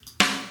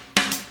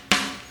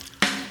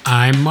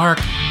I'm Mark.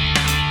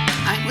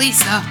 I'm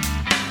Lisa.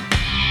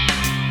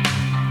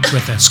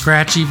 With a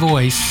scratchy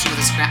voice.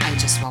 I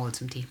just swallowed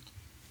some tea.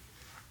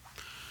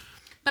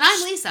 But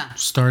I'm Lisa.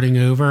 Starting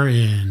over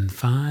in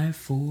 5,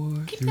 4,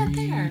 Keep 3, that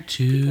there.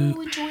 2.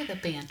 People enjoy the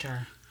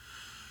banter.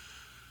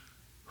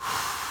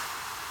 I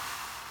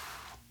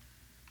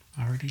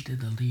already did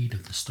the lead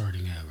of the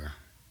starting over.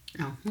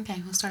 Oh,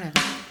 okay. We'll start over.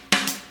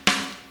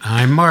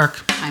 I'm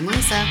Mark. I'm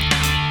Lisa.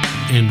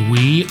 And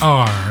we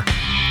are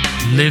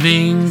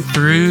living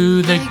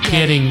through the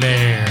getting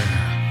there.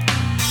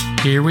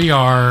 Here we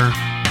are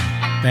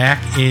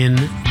back in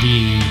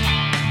the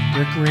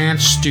Brick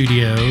Ranch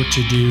studio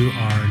to do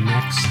our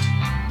next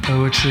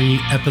poetry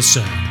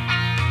episode.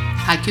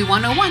 Haiku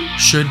 101.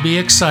 Should be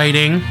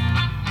exciting.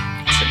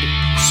 Should be.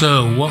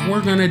 So what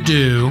we're going to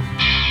do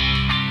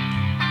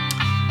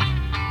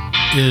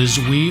is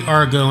we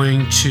are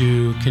going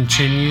to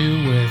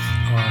continue with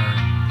our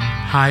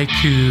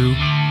haiku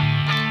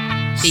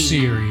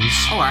series.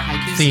 Oh, our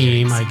haiku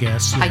theme, series. I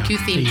guess. Yeah, Haiku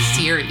theme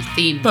series.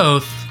 Theme.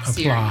 Both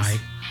series. apply.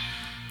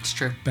 It's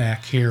true.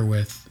 Back here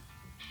with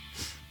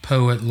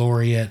Poet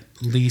Laureate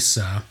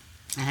Lisa.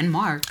 And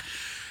Mark.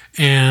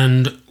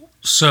 And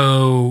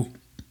so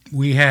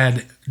we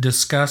had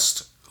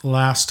discussed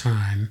last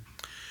time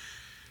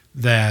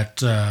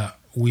that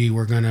we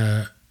were going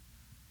to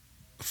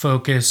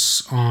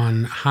focus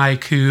on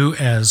haiku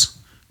as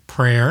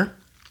prayer.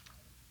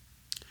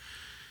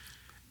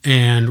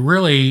 And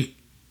really,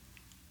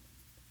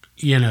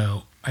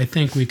 I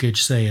think we could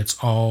say it's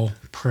all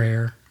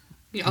prayer.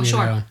 Oh,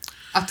 sure.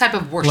 A type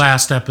of worship.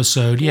 Last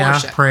episode, yeah.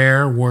 Worship.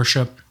 Prayer,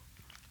 worship,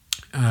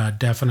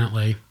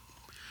 definitely.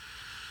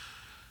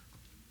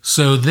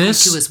 So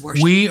Haiku is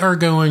worship. we are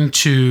going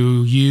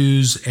to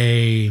use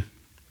an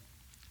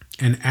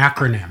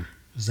acronym.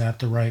 Is that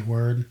the right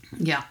word?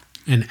 Yeah.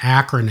 An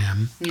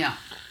acronym. Yeah.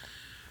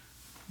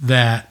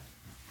 That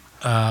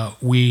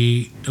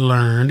we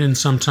learned and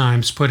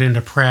sometimes put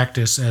into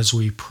practice as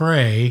we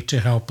pray to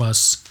help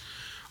us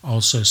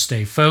also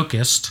stay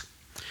focused.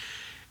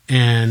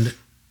 And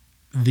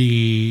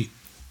the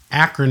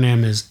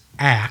acronym is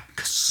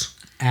ACTS.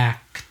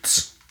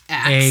 ACTS.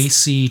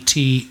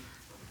 A-C-T.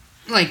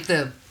 Like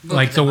the book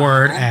Like of the Bible.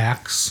 word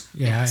Acts.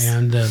 Yeah, Yes.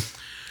 and the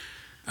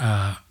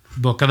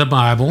book of the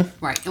Bible.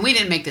 Right. And we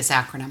didn't make this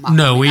acronym up.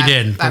 No, we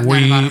didn't. I've But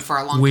known about it for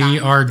a long time. we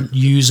are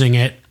using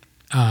it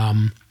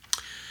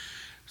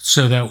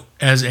so that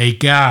as a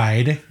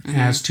guide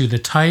as to the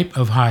type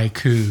of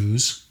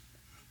haikus,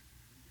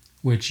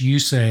 which you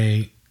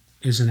say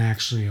isn't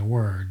actually a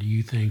word.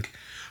 You think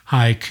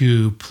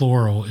haiku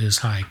plural is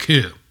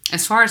haiku.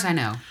 As far as I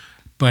know.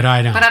 But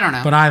I don't. But I don't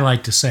know. But I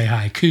like to say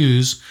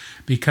haikus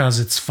because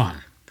it's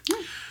fun.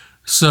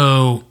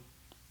 So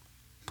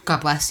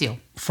God bless you.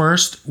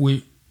 first,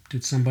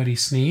 did somebody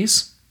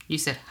sneeze? You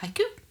said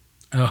haiku?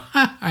 Oh,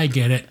 I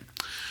get it.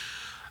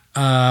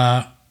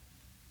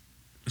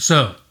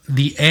 So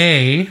the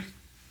A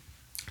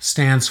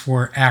stands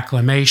for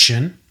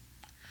acclamation,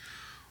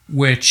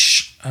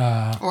 which...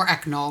 Or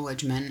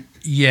acknowledgement.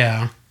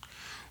 yeah.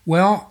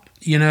 Well,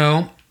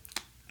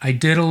 I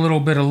did a little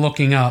bit of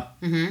looking up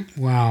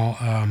while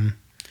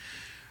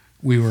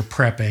we were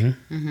prepping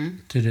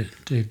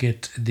to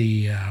get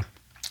the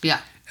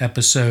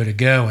episode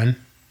going,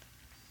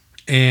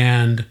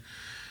 and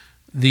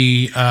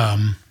the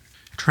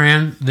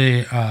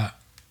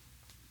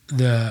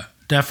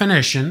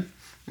definition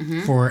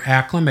for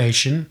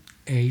acclamation,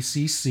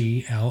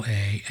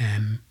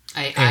 ACCLAMATION.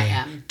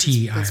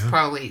 It's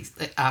probably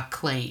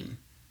acclaim.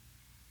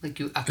 Like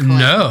you acclaim who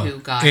No,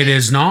 God it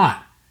is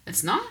not.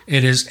 It's not?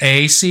 It is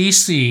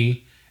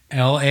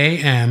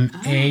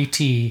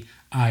ACCLAMATION.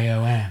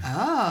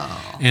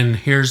 Oh. And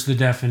here's the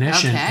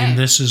definition, Okay. and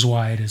this is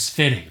why it is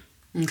fitting.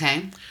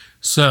 Okay.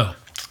 So,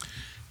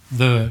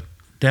 the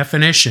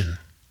definition,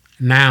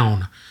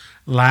 noun,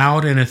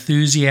 loud and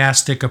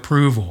enthusiastic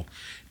approval,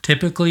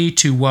 typically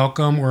to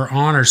welcome or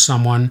honor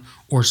someone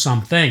or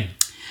something.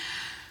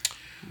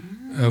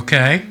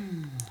 Okay?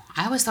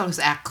 I always thought it was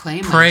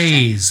acclaim.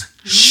 Praise,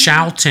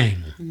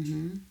 shouting.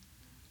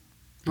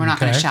 We're not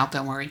going to Okay. shout,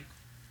 don't worry.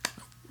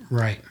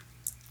 Right.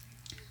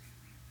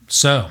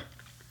 So,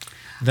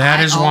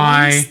 that is I why...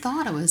 always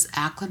thought it was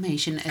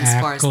acclamation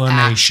as far as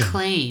Acclamation.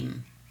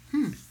 acclaim.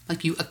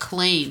 Like you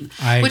acclaim.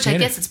 I Which I get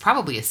guess it. it's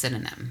probably a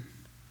synonym.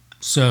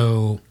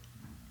 So,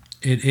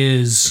 it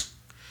is...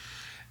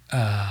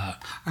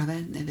 Or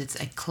that if it's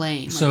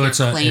acclaim. So like it's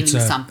you're a claiming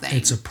something.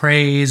 It's a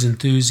praise,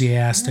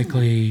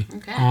 enthusiastically,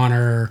 okay.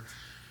 honor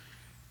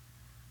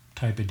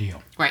type of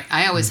deal. Right.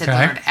 I always had Okay.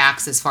 learned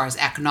acts as far as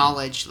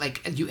acknowledge,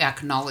 like you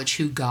acknowledge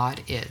who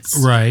God is.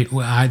 Right.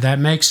 Well, that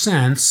makes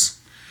sense,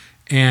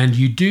 and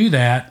you do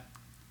that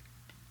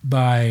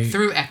by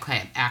Through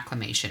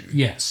acclamation.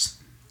 yes.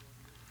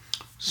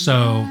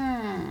 So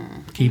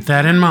keep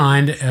that in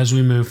mind as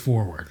we move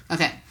forward.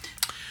 Okay.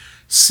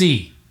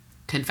 C.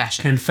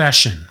 Confession.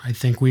 Confession. I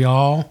think we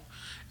all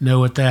know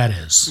what that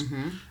is.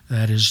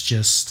 That is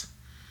just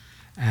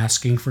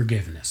asking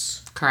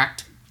forgiveness.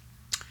 Correct.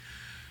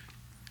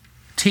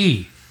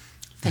 T.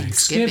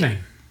 Thanksgiving.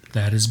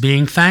 That is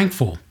being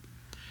thankful.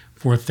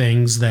 for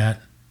things that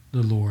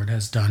the Lord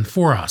has done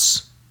for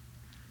us.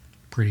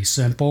 Pretty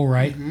simple,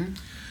 right? Mm-hmm.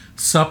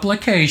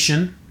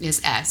 Supplication.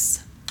 Is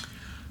S.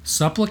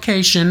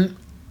 Supplication,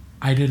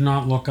 I did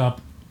not look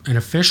up an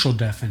official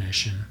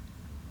definition,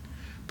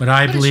 but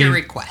I What believe is your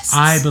requests?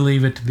 I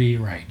believe it to be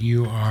right.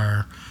 You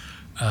are,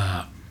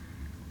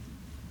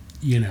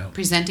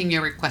 Presenting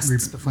your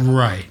requests before the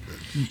right.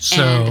 Lord.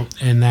 So,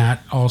 and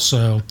that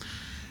also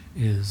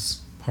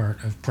is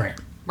part of prayer.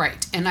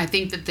 Right. And I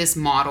think that this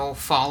model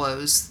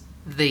follows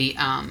the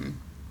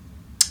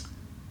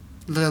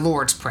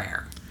Lord's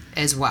Prayer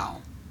as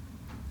well.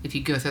 If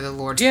you go through the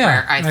Lord's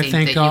Prayer, I think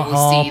that you will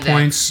all see that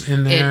points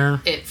in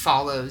there. It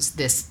follows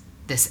this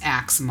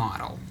Acts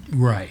model.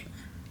 Right.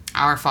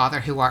 Our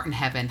Father who art in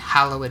heaven,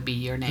 hallowed be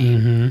your name.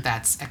 Mm-hmm.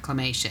 That's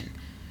acclamation.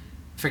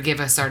 Forgive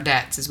us our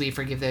debts as we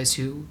forgive those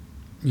who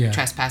Yeah.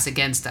 trespass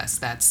against us.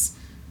 That's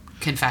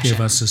confession. Give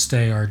us this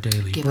day our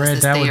daily Give us bread.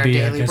 this That day would our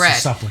be, I daily guess, bread. a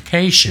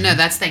supplication. No,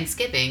 that's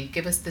Thanksgiving.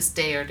 Give us this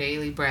day our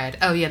daily bread.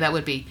 Oh yeah, that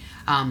would be.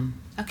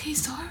 Okay,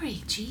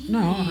 sorry. Jeez.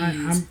 No,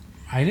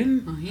 I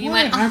didn't. Oh, you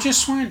What? went, I oh.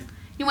 just went.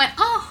 You went.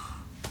 Oh.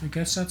 I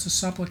guess that's a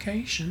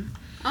supplication.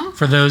 Oh.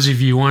 For those of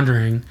you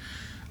wondering,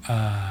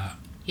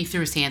 He threw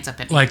his hands up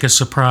at me. like a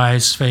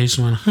surprise face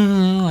went,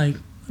 like, oh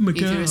my He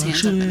threw his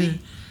hands up at me.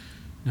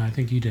 No, I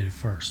think you did it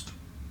first.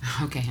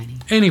 Okay, honey.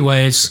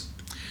 Anyways,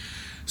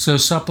 so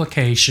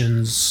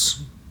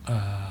supplications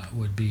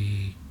would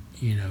be,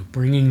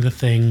 bringing the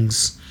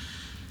things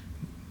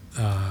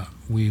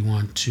we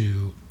want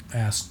to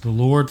ask the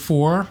Lord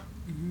for.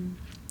 Mm-hmm.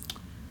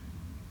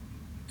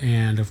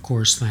 And of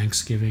course,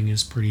 Thanksgiving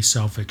is pretty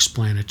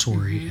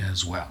self-explanatory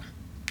as well.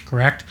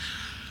 Correct?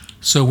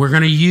 So we're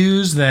going to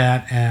use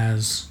that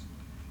as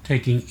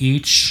taking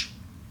each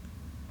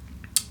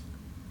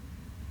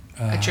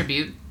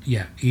Attribute.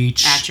 Yeah,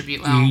 each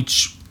Attribute, well,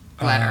 each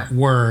letter.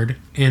 word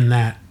in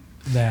that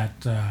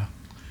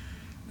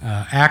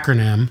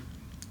acronym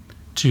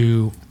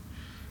to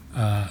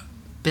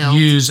Build.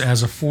 use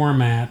as a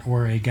format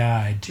or a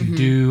guide to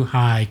do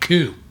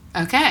haiku.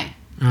 Okay.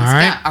 All Let's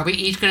right. go. Are we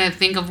each going to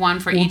think of one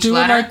for We'll each do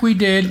letter? it like we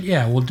did.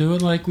 Yeah, we'll do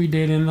it like we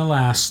did in the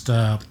last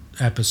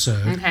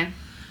episode, Okay.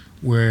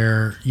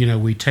 where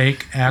we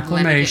take Let me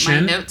acclamation.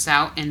 get my notes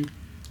out and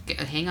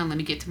hang on. Let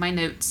me get to my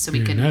notes so we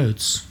Your can.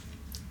 notes.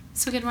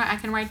 So I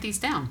can write these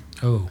down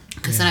Oh,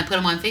 because yeah. then I put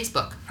them on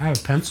Facebook. I have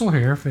a pencil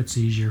here if it's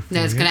easier for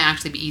No, it's you. going to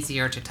actually be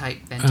easier to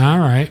type than. All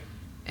right.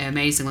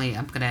 Amazingly,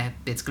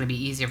 it's going to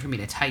be easier for me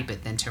to type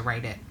it than to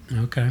write it,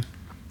 Okay.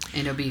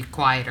 and it'll be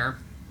quieter.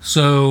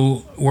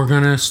 So we're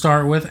going to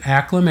start with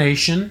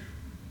acclamation,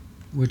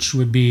 which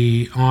would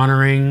be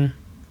honoring,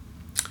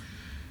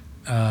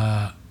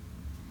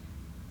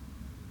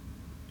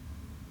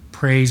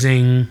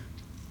 praising,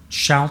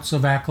 shouts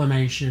of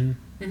acclamation.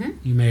 Mhm.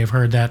 You may have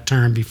heard that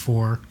term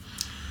before.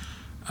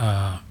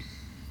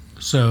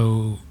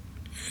 So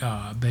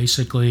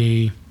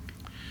basically,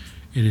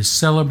 it is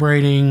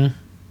celebrating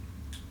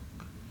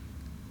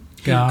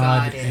Who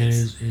God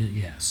is.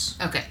 yes.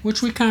 Okay.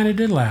 Which we kind of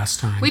did last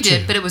time. We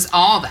did, too. but it was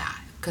all that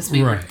because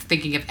we were Right.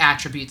 thinking of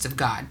attributes of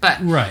God. But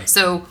Right.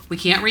 So we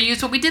can't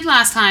reuse what we did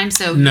last time.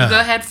 So No, you go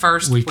ahead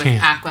first we with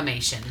can't.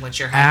 acclamation. What's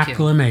your haiku?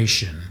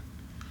 Acclamation.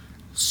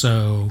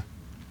 So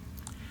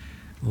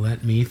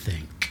let me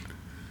think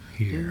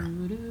here.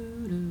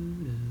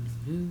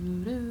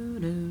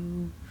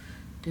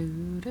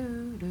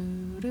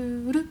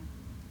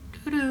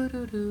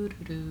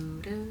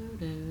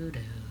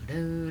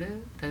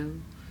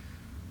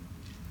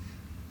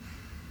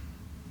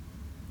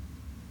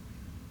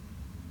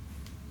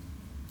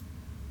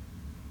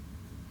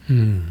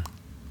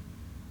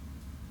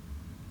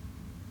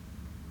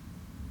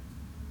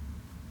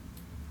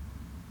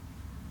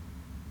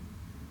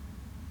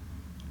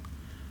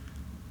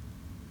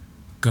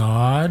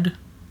 God,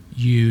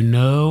 you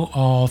know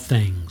all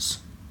things.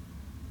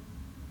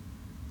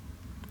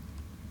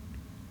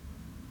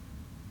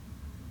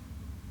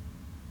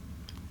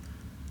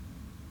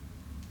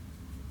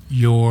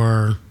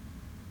 Your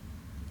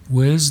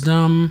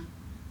wisdom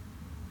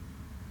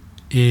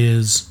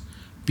is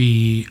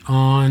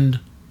beyond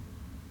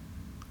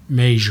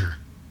measure.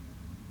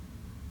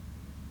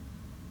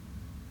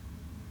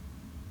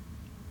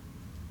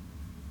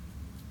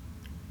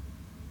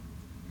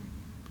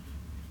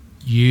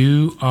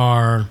 You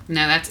are.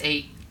 No, that's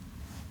 8.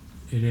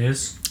 It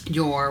is.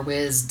 Your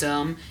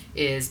wisdom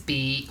is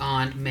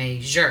beyond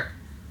measure.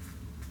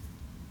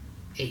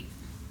 8.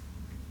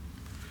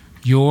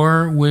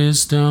 Your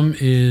wisdom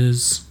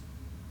is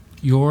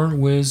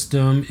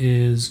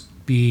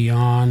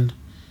beyond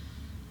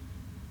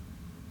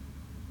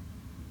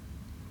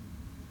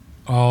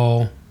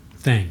all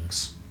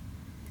things.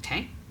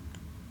 Okay.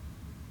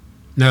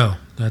 No,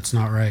 that's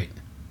not right.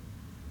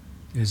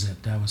 Is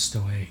it? That was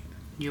still 8.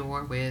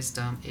 Your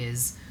wisdom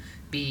is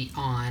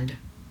beyond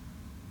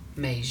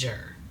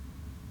measure.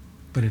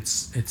 But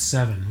it's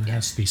 7. It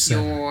has to be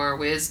 7. Your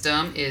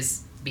wisdom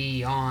is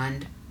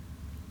beyond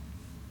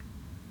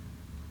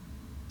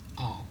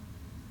all.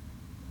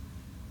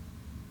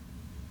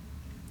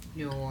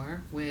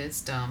 Your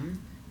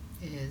wisdom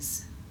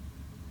is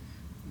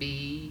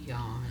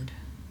Beyond.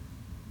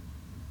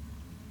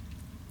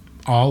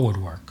 All would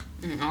work.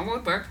 All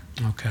would work.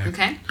 Okay.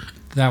 Okay.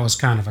 That was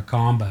kind of a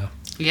combo.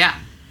 Yeah.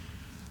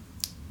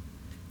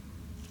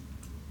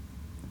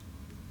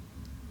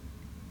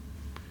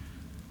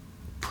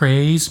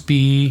 Praise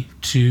be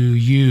to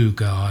you,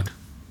 God.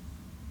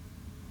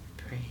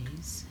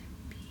 Praise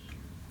be.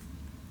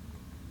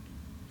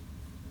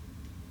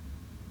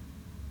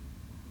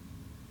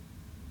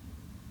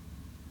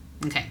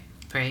 Okay.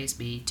 Praise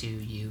be to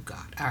you,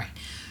 God. All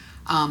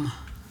right.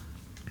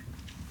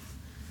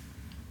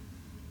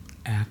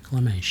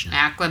 Acclamation.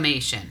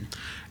 Acclamation.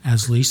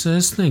 As Lisa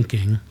is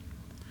thinking,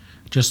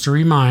 just a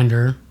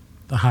reminder,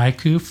 the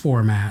haiku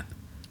format,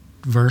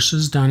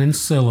 verses done in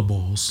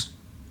syllables,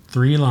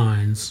 3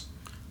 lines,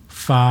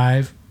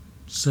 5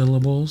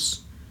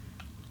 syllables,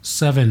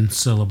 7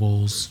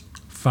 syllables,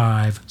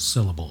 5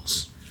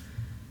 syllables.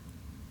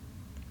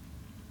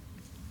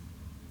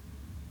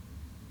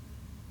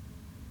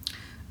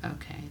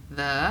 Okay.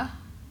 The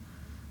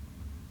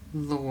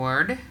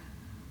Lord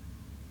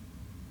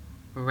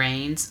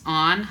reigns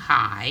on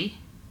high.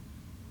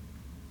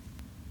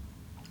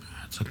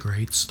 That's a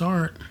great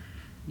start.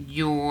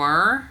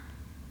 Your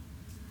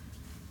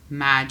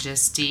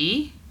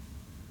Majesty.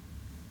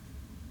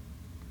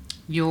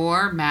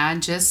 Your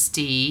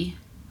Majesty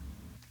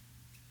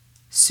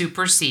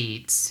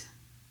supersedes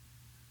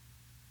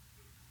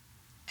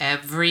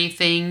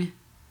everything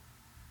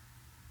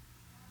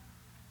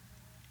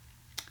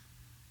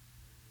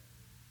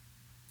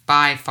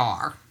by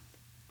far.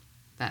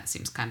 That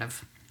seems kind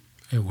of...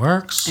 It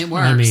works. It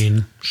works. I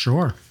mean,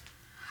 sure.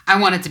 I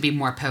want it to be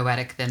more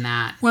poetic than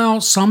that. Well,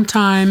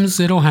 sometimes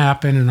it'll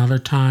happen, and other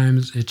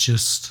times it's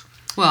just...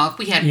 Well, if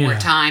we had more Yeah.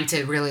 time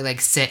to really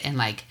like sit and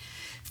like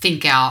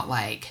think out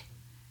like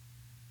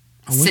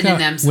We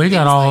synonyms. got and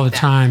things all like the that.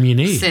 time you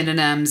need.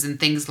 Synonyms and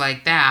things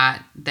like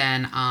that.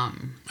 Then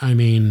I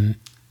mean,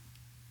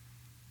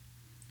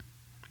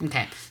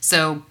 okay.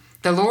 So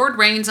the Lord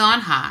reigns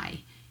on high.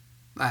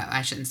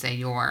 I shouldn't say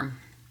your.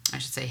 I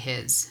should say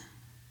his.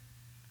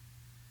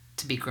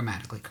 To be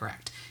grammatically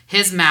correct,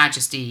 His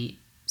Majesty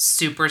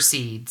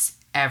supersedes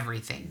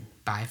everything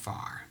by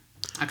far.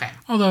 Okay.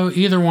 although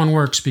either one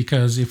works,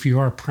 because if you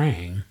are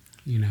praying,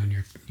 and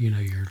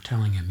you're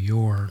telling him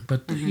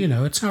but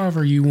it's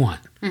however you want.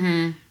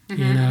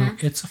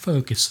 It's a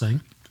focus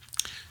thing.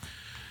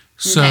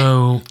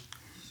 So,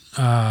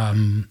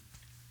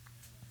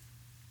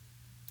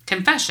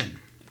 Confession.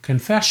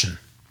 confession.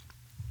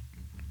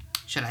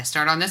 Should I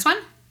start on this one?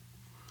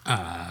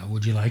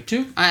 Would you like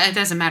to? It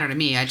doesn't matter to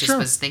me. I just Sure.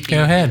 was thinking.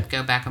 Go ahead.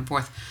 Go back and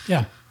forth.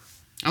 Yeah.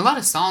 A lot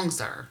of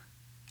songs are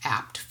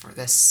apt for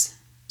this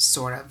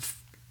sort of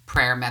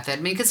prayer method.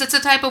 I mean, because it's a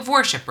type of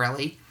worship,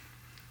 really.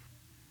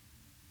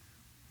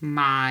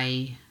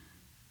 My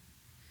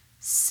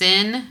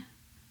sin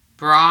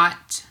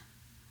brought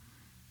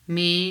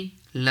me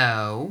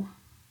low.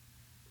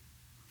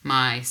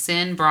 My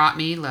sin brought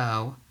me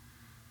low.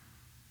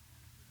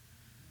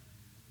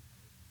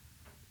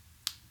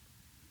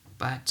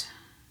 But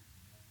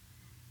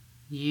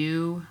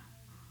you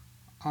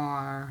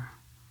are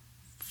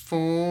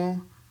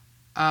full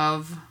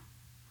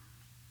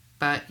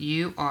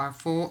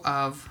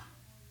of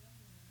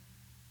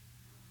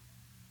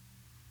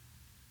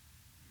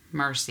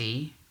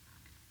mercy,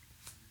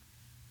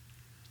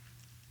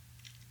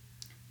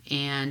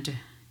 and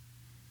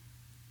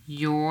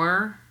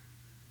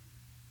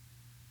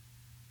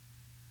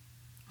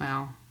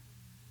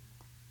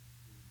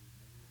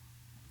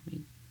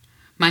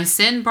my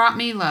sin brought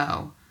me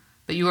low,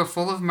 but you are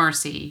full of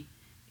mercy,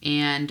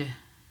 and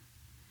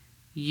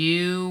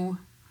you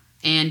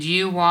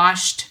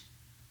washed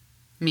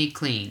me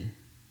clean.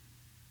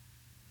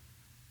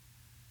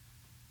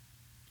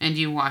 And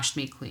you washed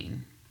me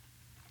clean.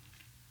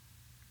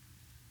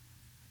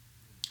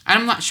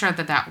 I'm not sure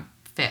that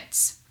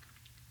fits.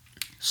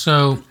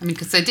 So, I mean,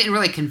 because I didn't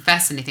really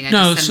confess anything. I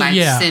No, just so, said my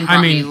yeah, sin I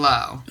brought me mean-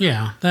 low.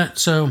 yeah,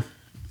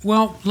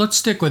 let's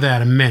stick with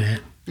that a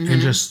minute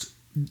and just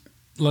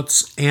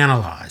let's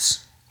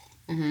analyze.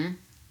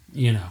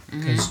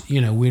 Because,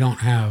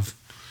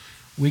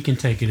 we can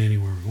take it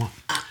anywhere we want.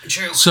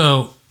 True.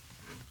 So,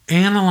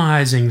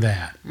 analyzing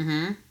that.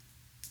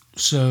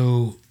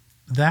 So,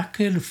 that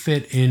could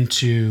fit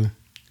into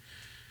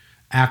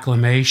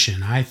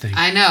acclamation, I think.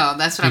 I know.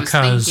 That's what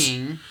I was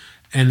thinking.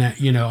 And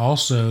that,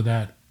 also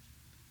that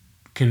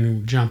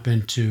can jump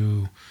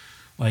into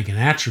like an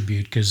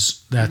attribute,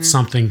 because that's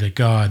something that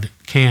God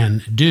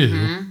can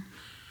do.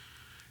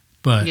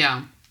 But,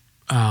 Yeah.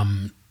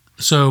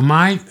 so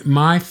my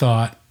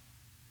thought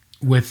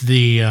with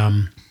the,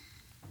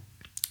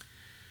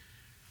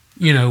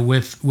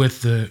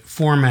 with the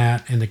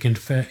format and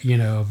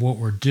the of what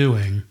we're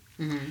doing,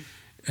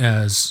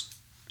 as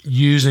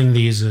using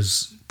these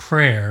as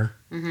prayer,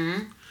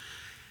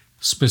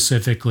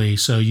 specifically.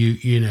 So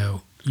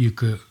you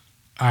could.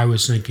 I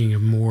was thinking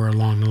of more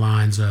along the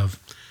lines of,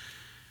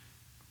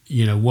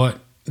 what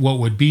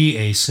would be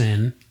a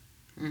sin,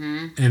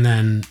 and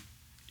then,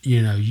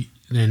 and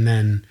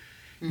then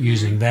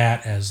using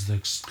that as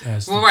the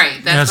Well,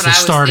 right. That's as what the I was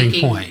starting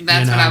thinking. point.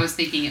 That's you what know? I was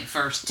thinking at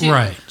first too.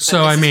 Right. But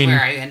So, this I mean- is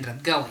where I ended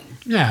up going.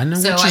 Yeah, no,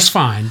 So which is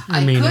fine.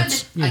 I mean, could,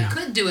 it's, you I know.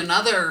 could do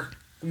another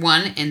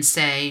one and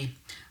say,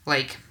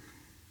 like,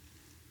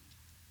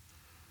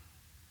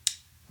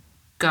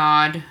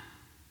 God.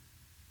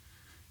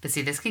 But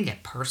see, this can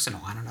get personal.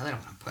 I don't know. I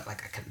don't want to put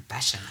like a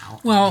confession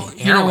out. Well,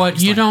 you know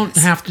what? You don't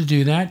have to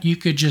do that. You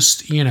could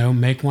just,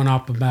 make one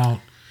up about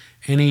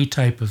any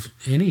type of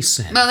any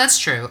sin. No, that's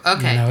true.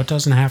 Okay. It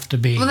doesn't have to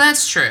be. Well,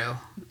 that's true.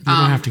 You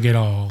don't have to get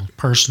all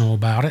personal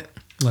about it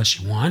unless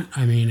you want.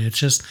 I mean, it's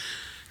just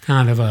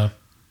kind of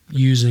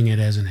using it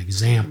as an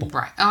example.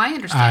 Right. Oh, I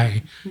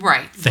understand.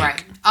 Right.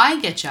 I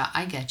get ya.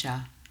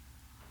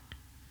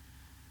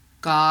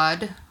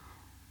 God,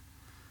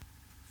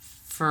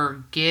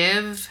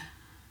 forgive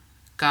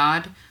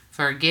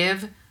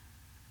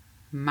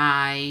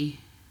my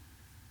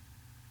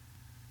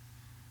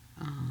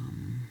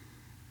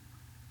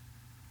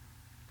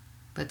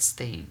let's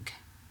think.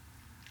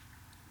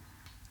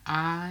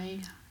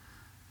 I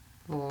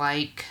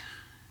like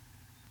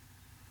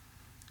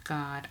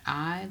God.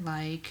 I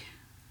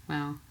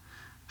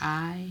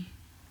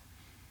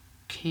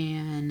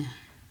can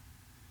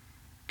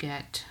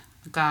get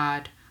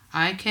God.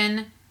 I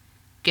can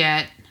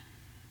get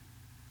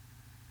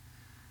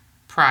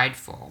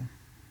prideful.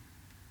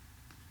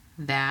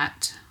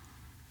 That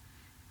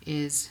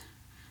is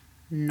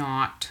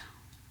not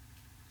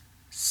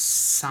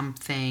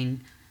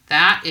something.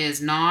 That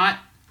is not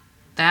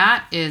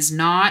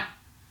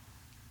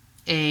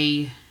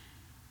a.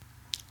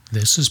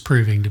 This is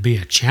proving to be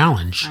a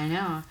challenge. I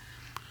know.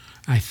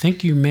 I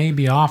think you may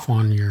be off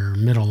on your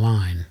middle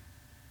line.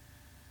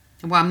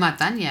 Well, I'm not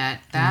done yet.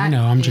 I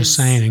know. I'm just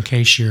saying in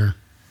case you're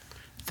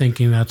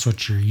thinking that's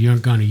what you're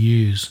going to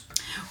use.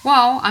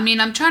 Well, I mean,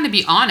 I'm trying to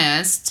be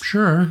honest.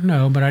 Sure,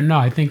 no, but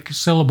I think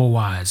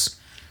syllable-wise,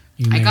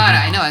 I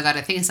got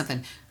to think of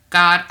something.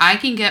 God, I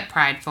can get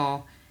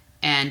prideful,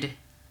 and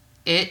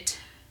it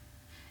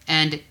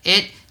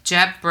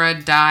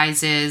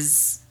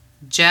jeopardizes.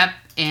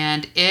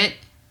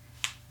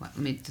 Let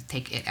me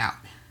take it out.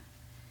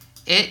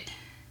 It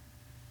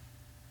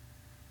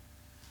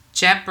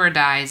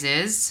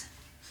jeopardizes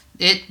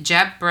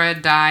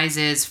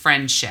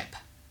friendship.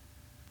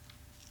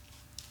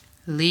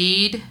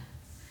 Lead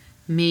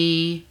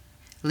me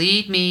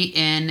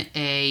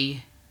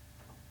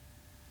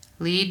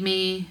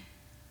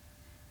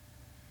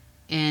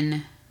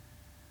in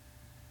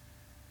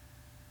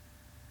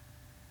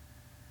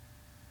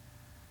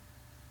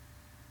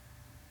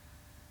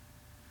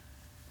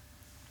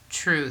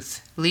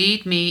truth.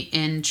 Lead me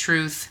in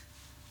truth.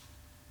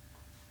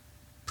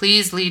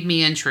 Please lead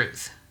me in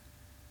truth.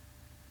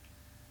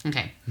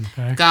 Okay.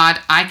 God,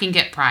 I can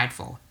get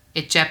prideful.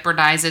 It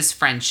jeopardizes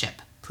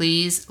friendship.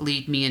 Please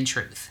lead me in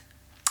truth.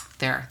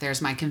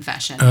 There's my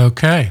confession.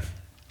 Okay,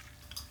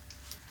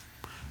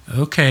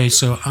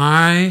 so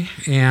I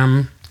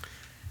am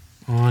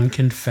on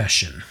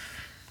confession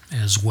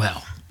as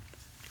well.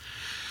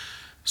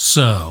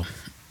 So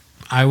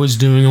I was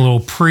doing a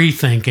little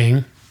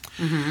pre-thinking,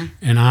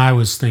 and I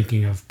was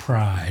thinking of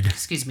pride.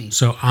 Excuse me.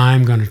 So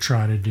I'm going to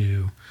try to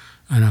do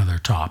another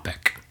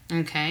topic.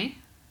 Okay.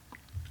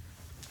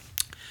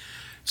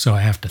 So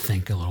I have to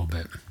think a little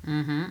bit.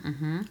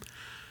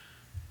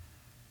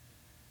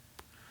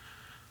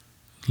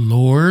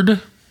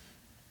 Lord,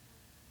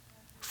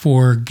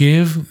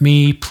 forgive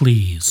me,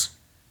 please.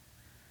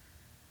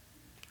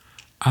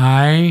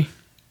 I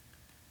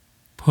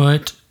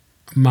put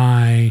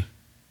my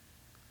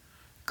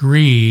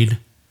greed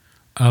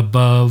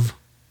above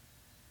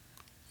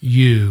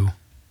you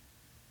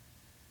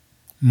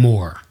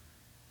more.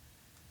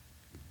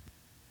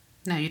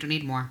 No, you don't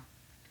need more.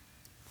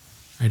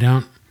 I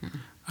don't?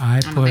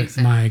 I don't put think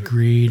so. my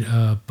greed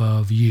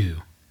above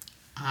you.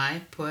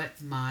 I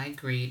put my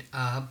greed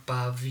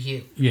above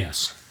you.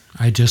 Yes.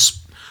 I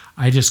just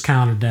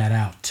counted that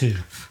out too.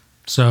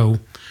 So,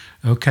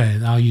 okay,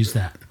 I'll use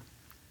that.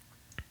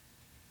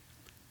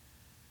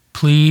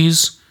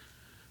 Please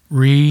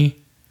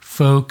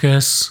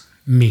refocus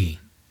me.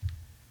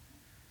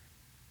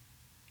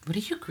 What are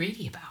you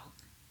greedy about?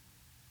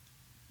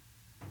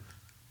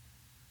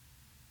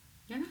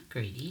 You're not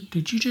greedy.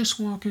 Did you just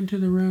walk into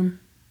the room?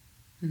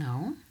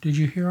 No. Did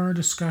you hear our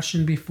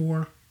discussion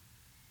before?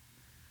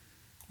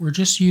 We're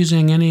just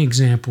using any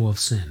example of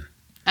sin.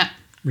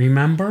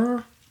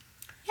 Remember?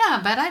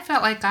 Yeah, but I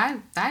felt like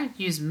I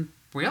use a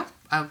real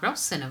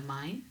sin of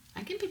mine.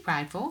 I can be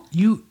prideful.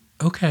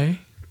 Okay,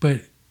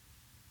 but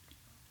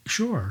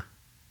sure.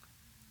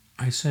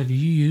 I said you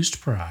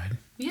used pride.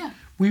 Yeah.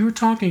 We were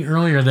talking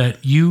earlier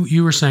that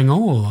you were saying,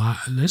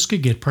 this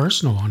could get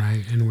personal,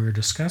 and we were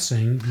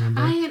discussing.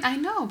 Remember? I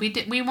know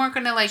we weren't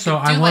gonna like. So do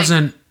I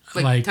wasn't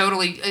like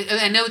totally.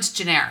 I know it's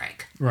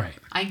generic. Right.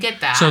 I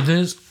get that. So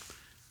this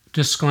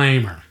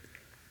disclaimer.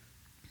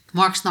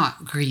 Mark's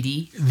not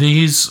greedy.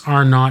 These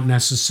are not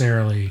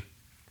necessarily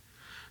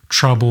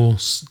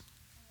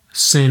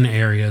sin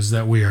areas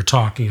that we are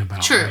talking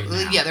about. True. Right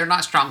now. Yeah, they're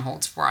not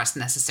strongholds for us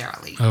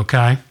necessarily.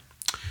 Okay.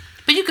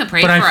 But But you can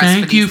pray But for us. I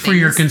thank for you these for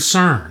your things.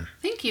 concern.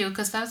 Thank you,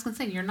 because I was going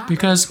to say, you're not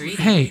Because, really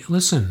greedy. hey,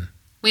 listen.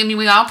 I mean,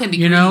 we all can be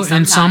greedy And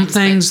some sometimes,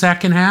 things but-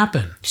 that can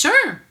happen.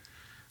 Sure.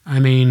 I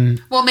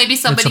mean, Well, maybe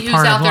somebody it's a who's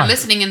part out of there life.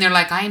 listening and they're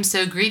like, I am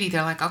so greedy.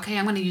 They're like, okay,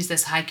 I'm going to use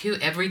this haiku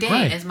every day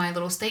Right. as my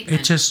little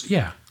statement. it just,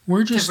 yeah.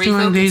 We're just refocus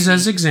doing these me.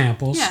 as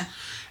examples. Yeah.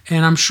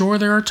 And I'm sure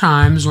there are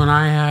times when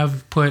I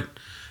have put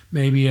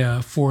maybe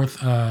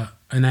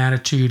an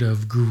attitude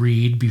of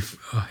greed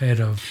ahead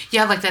of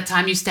Yeah, like that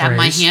time you stabbed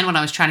Praise. my hand when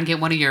I was trying to get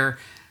one of your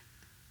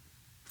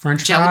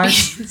French jelly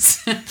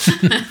fries.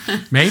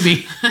 beans.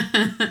 Maybe.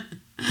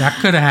 That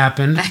could have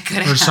happened. That could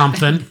or have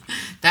something.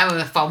 That would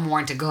have fallen more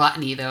into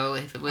gluttony, though.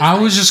 If it was, I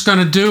was just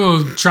going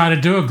to try to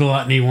do a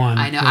gluttony one.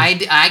 I know.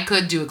 I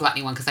could do a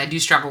gluttony one because I do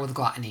struggle with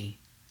gluttony.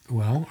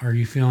 Well, are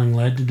you feeling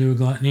led to do a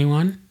gluttony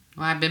one?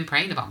 Well, I've been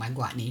praying about my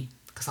gluttony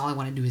because all I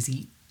want to do is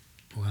eat.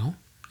 Well,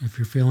 if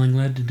you're feeling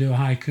led to do a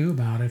haiku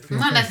about it, I'm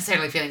not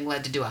necessarily feeling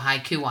led to do a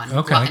haiku on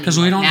Okay, gluttony because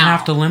we don't now.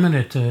 have to limit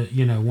it to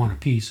one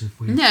apiece if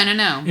we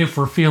No. if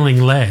we're feeling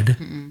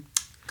led.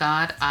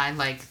 God, I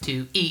like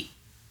to eat.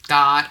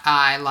 God,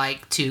 I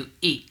like to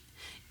eat.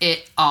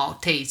 It all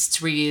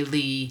tastes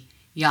really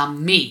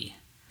yummy.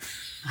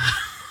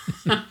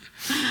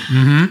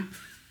 Mm-hmm.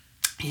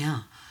 Yeah.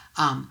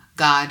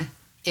 God,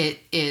 it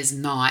is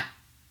not.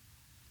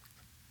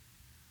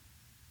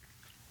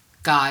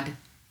 God,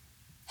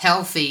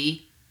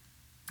 healthy,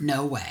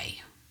 no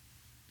way.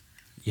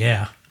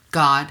 Yeah.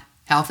 God,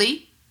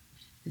 healthy,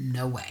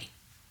 no way.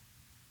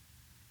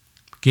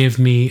 Give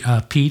me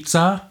a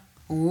pizza.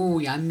 Ooh,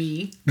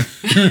 yummy.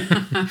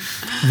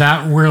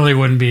 That really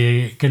wouldn't be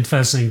a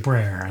confessing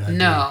prayer.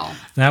 No.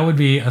 That would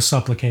be a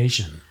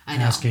supplication. I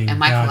know. Asking And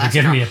my God to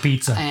give me a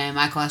pizza. And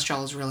my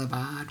cholesterol is really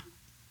bad.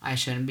 I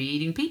shouldn't be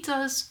eating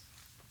pizzas.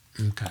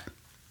 Okay.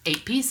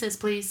 8 pieces,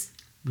 please.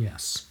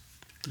 Yes.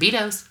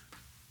 Betos.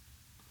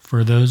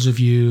 For those of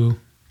you,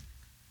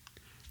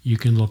 you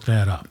can look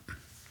that up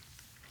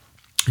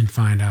and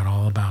find out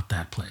all about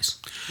that place.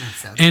 That's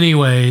so good.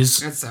 Anyways,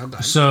 That's so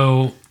good.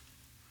 so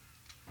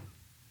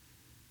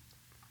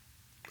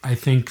I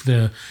think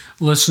the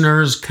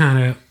listeners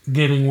kind of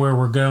getting where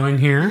we're going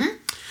here. Mm-hmm.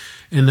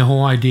 And the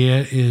whole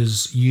idea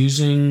is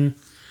using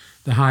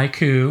the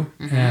haiku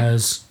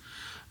as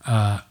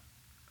a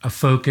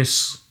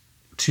focus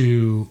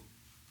to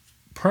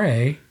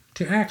pray,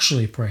 to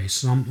actually pray.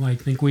 I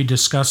think we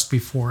discussed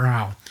before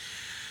how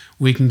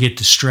we can get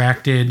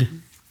distracted,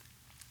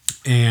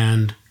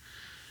 and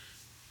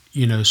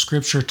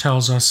Scripture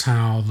tells us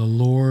how the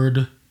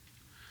Lord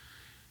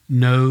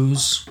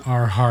knows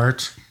our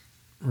heart,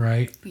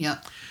 right?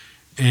 Yep.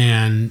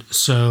 And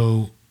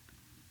so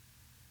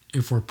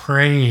if we're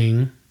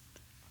praying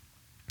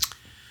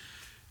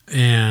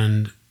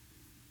and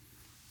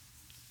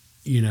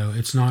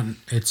it's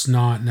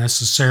not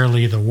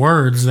necessarily the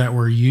words that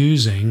we're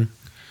using,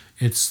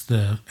 it's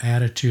the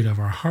attitude of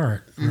our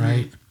heart,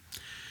 right?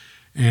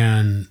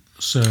 And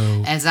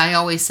so, As I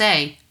always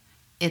say,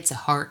 it's a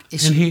heart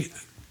issue. and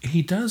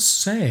he does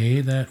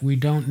say that we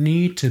don't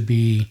need to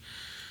be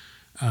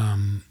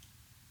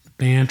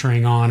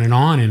bantering on and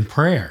on in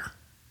prayer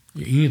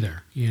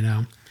either,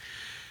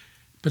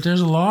 But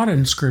there's a lot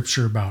in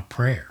Scripture about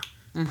prayer.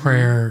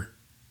 Prayer.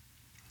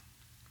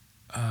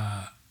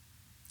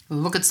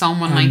 Look at Psalm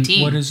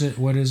 119. What is it?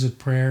 What is it?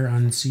 Prayer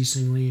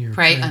unceasingly, or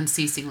Pray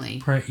unceasingly.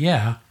 Pray.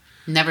 Yeah.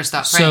 Never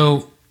stop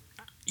praying. So,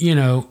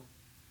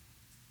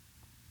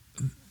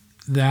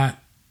 that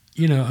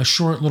a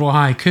short little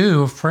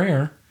haiku of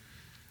prayer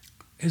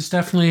is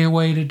definitely a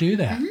way to do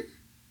that,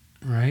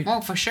 right?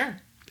 Oh, for sure.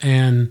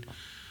 And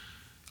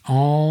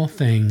all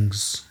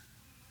things.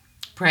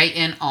 Pray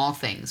in all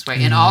things, right?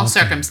 In In all all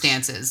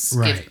circumstances, things.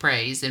 Right. give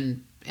praise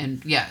and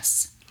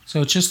yes.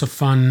 So it's just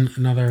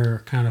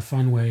another kind of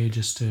fun way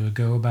just to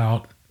go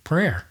about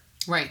prayer,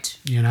 Right.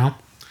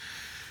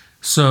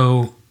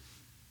 So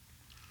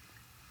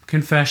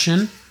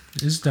confession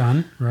is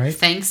done, right?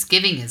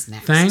 Thanksgiving is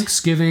next.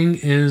 Thanksgiving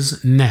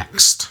is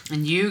next.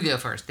 And you go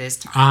first this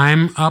time.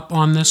 I'm up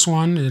on this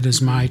one. It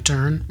is my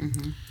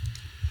turn.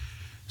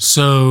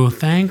 So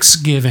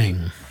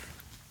Thanksgiving.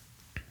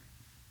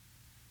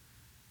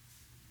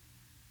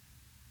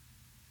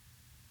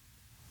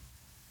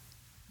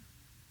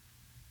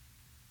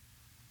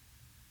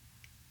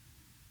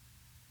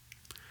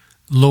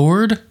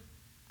 Lord,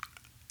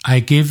 I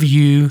give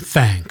you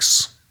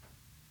thanks.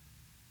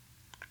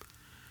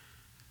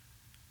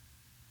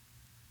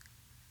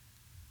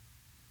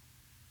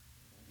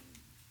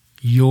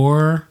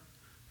 Your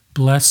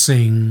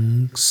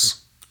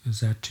blessings, is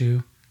that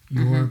two?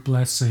 Your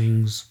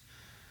blessings.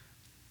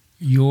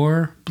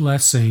 Your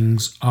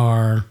blessings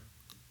are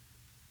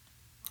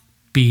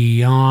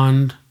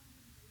beyond.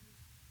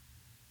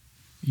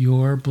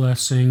 Your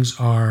blessings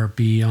are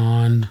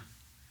beyond.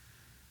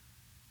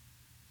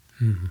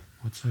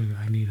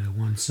 I need a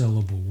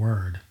one-syllable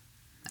word.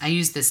 I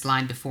used this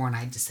line before and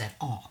I just said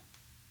all.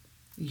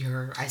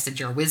 I said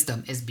your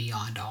wisdom is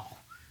beyond all.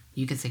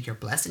 You can say your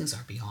blessings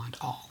are beyond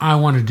all. I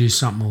want to do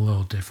something a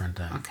little different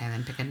then. Okay,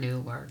 then pick a new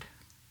word.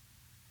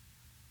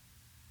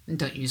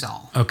 Don't use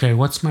all. Okay,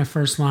 what's my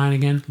first line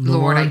again?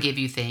 Lord, I give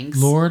you thanks.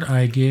 Lord,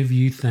 I give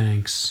you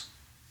thanks.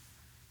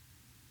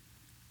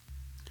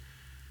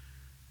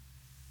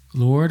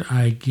 Lord,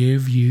 I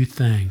give you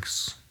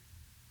thanks.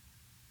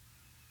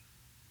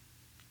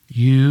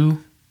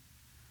 You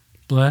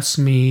bless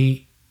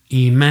me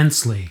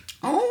immensely.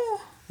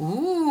 Oh,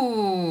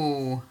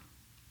 ooh.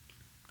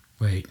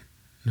 Wait,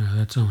 no,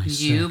 that's only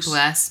 6. You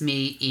bless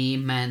me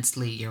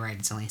immensely. You're right,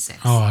 it's only 6.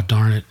 Oh,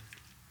 darn it.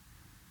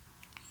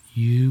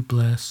 You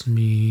bless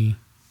me.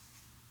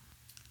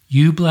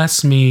 You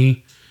bless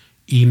me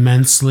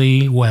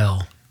immensely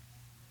well.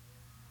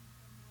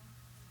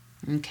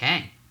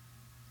 Okay.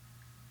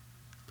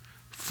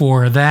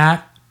 For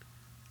that,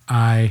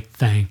 I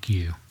thank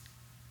you.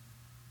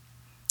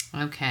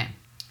 Okay.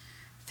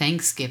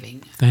 Thanksgiving.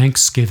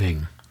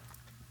 Thanksgiving.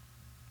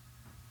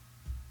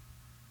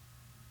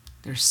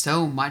 There's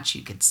so much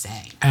you could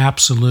say.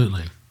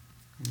 Absolutely.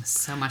 There's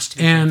so much to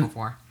be grateful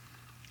for.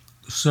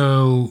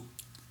 So,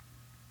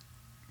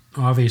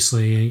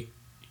 obviously,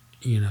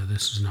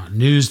 this is not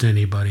news to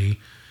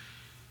anybody.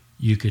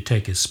 You could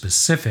take a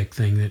specific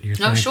thing that you're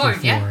thankful for.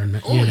 Yeah.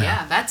 And,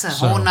 yeah, that's a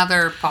whole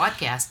nother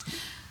podcast.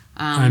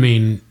 I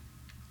mean,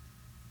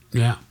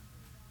 yeah.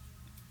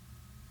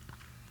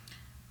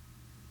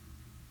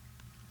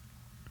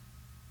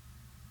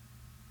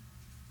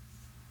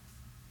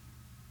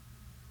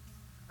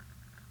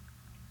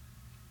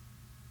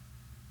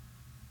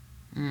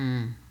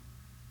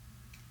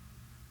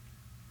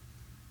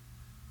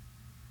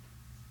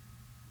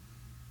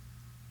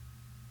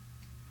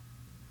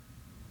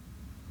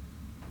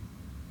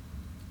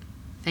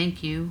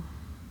 Thank you.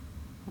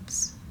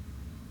 Oops.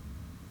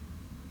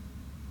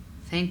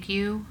 Thank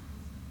you,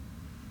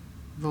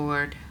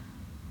 Lord.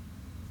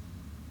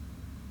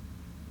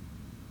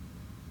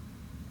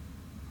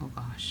 Oh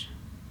gosh.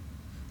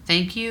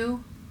 Thank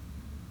you,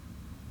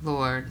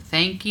 Lord.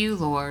 Thank you,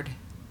 Lord.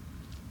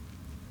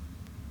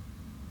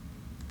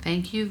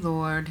 Thank you,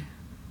 Lord.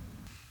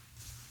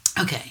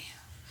 Okay.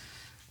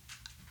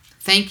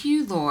 Thank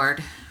you,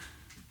 Lord.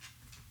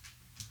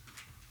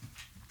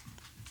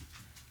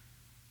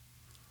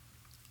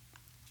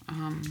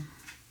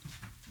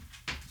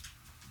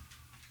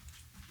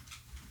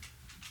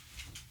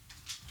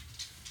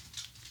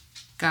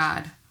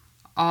 God,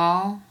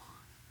 all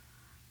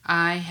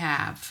I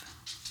have.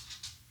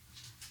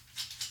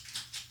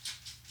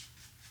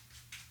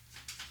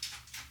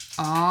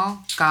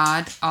 All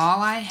God,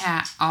 all I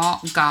have, all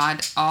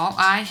God, all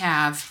I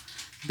have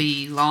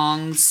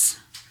belongs.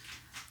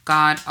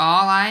 God,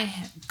 all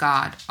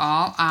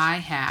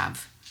I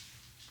have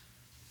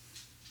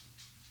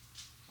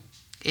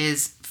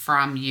is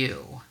from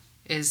you.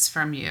 Is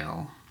from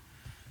you.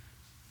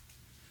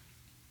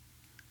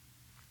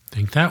 I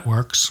think that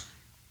works.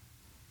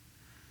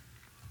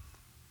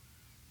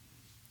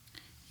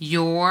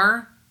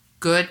 Your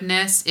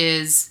goodness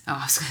is, I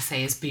was going to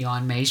say is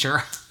beyond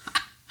measure.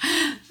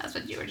 That's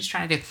what you were just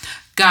trying to do.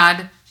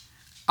 God,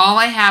 all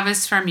I have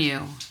is from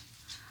you.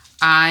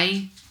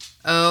 I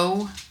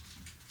owe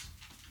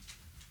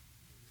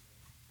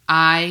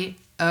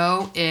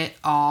it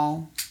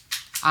all.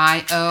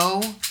 I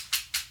owe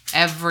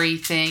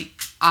everything.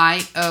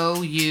 I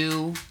owe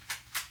you.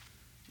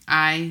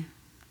 I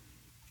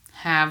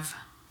have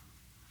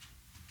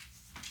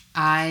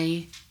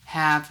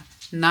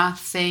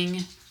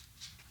nothing.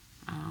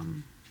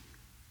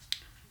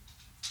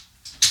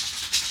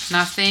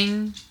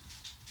 Nothing.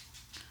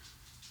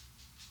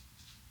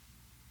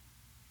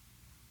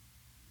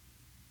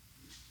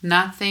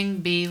 Nothing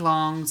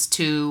belongs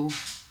to.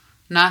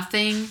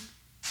 Nothing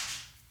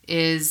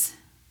is.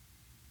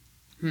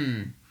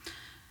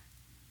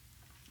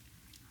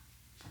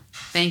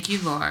 Thank you,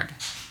 Lord.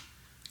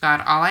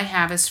 God, all I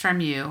have is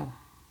from you.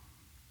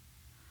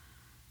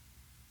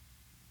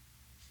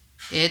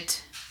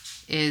 It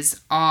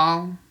is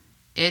all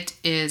a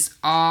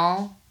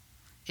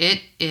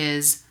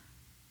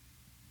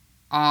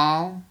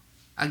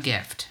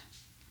gift.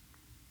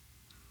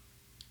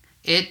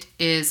 It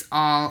is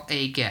all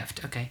a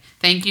gift. Okay.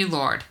 Thank you,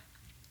 Lord.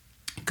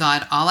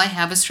 God, all I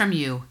have is from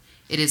you.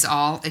 It is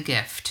all a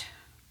gift.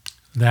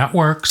 That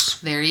works.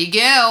 There you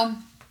go.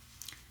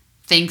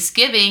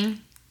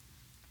 Thanksgiving.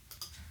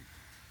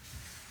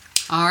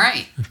 All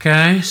right.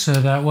 Okay, so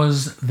that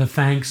was the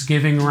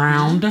Thanksgiving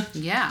round.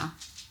 Yeah.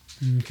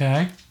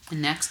 Okay.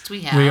 And next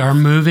we have... We are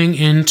moving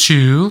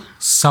into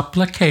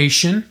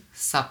supplication.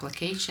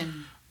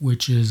 Supplication.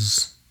 Which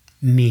is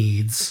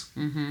needs.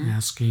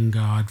 Asking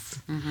God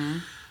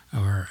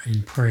or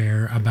in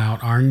prayer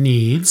about our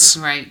needs.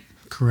 Right.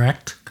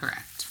 Correct?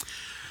 Correct.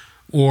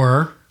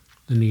 Or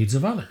the needs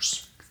of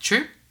others.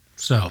 True.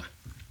 So.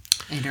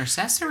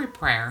 Intercessory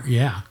prayer.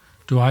 Yeah.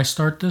 Do I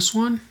start this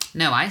one?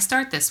 No, I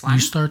start this one. You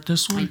start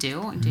this one? I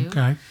do.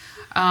 Okay.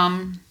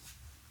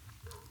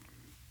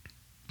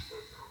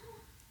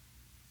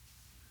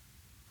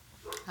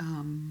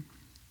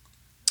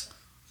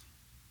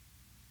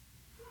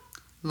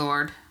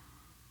 Lord,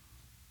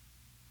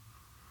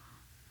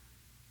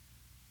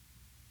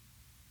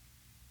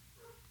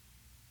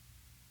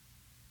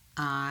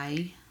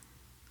 I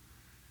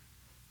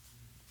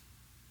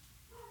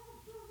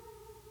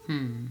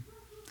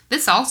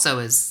This also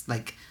is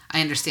like,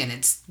 I understand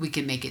we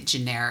can make it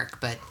generic,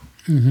 but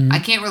Mm-hmm. I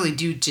can't really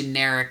do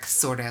generic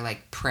sort of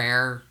like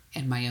prayer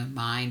in my own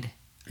mind.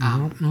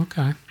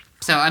 Okay.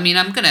 So, I mean,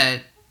 I'm going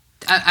to,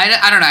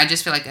 I don't know. I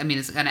just feel like, I mean,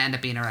 it's going to end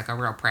up being like a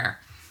real prayer.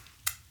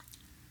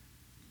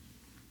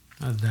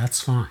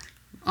 That's fine.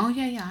 Oh,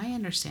 yeah, I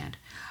understand.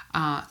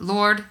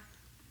 Lord,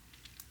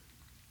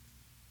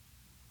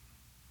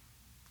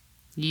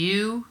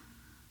 you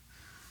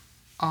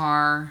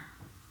are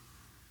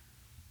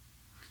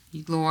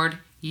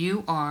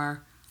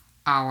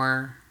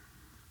our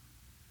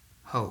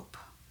hope.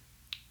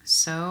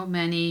 So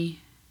many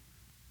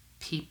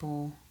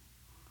people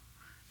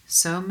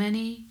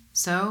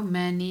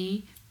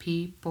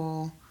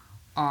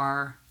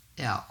are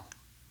ill.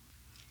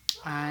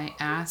 I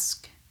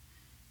ask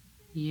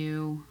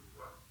you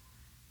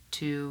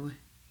to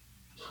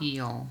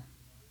heal.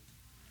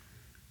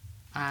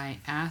 I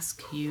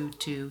ask you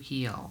to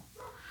heal.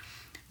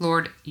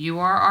 Lord, you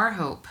are our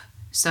hope.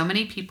 So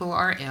many people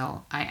are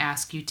ill. I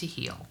ask you to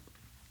heal.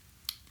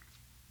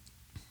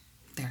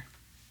 There.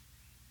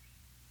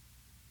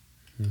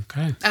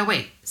 Okay. Oh,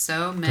 wait.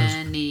 So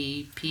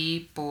many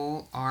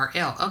people are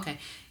ill. Okay.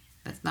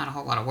 That's not a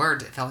whole lot of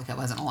words. It felt like it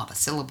wasn't a lot of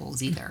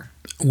syllables either.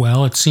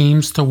 Well, it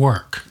seems to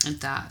work. It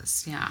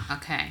does. Yeah.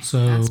 Okay.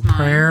 So, That's mine.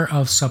 prayer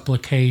of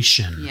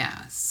supplication.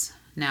 Yes.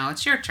 Now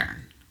it's your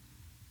turn.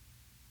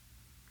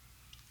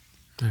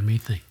 Let me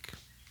think.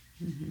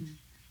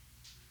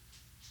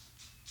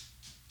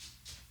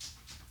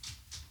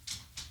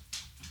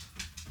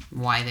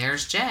 Why,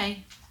 there's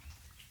Jay.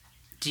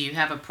 Do you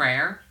have a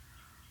prayer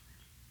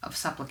of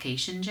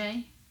supplication,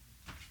 Jay?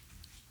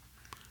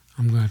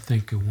 I'm going to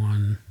think of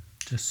one,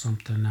 just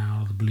something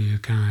out of the blue,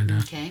 kind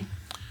of. Okay.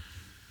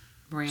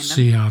 Random.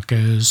 See how it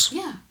goes.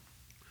 Yeah.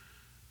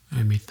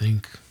 Let me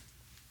think.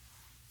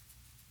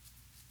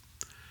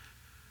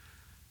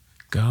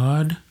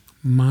 God,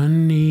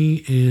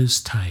 money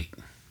is tight.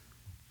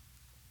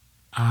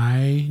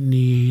 I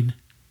need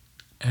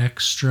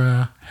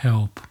extra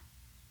help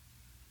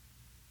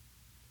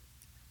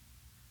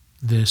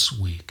this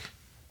week.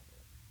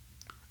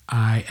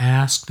 I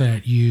ask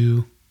that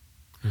you...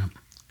 Yep.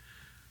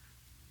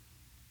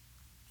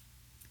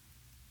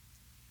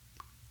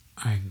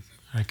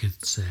 I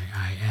could say,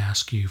 I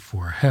ask you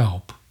for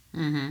help.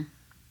 Mm-hmm.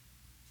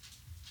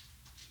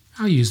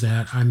 I'll use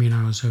that. I mean,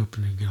 I was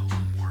hoping to get a little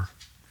more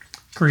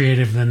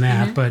creative than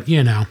that, but,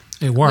 you know,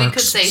 it works. We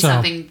could say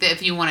something that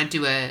if you want to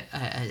do a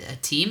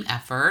team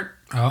effort.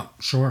 Oh,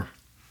 sure.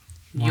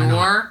 Why your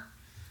not?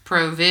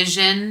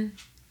 provision,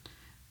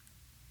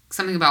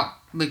 something about,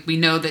 like, we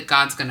know that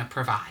God's going to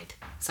provide.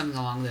 Something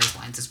along those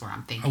lines is where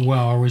I'm thinking.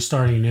 Well, are we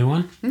starting a new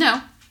one?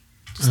 No.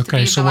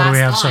 Okay, so what do we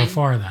have so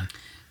far then?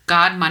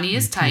 God, money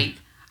is tight.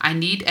 I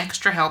need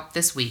extra help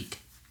this week.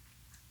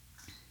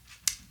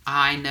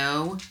 I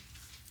know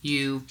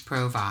you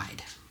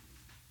provide.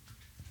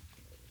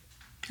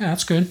 Yeah,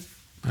 that's good.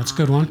 That's a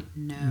good one.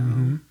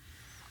 No,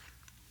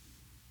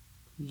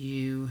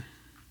 you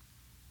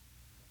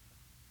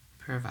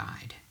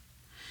provide.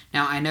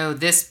 Now, I know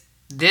this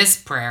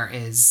prayer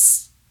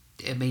is,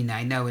 I mean,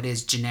 I know it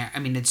is generic. I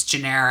mean, it's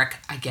generic.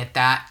 I get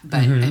that. But,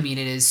 I mean,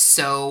 it is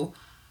so,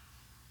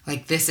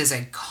 like, this is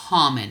a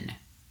common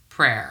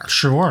prayer.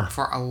 Sure.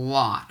 For a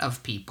lot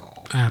of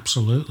people.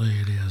 Absolutely,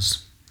 it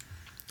is.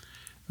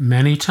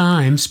 Many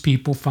times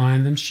people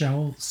find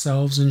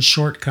themselves in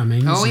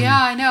shortcomings. Oh,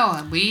 yeah, I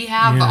know. We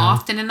have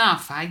often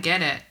enough. I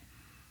get it.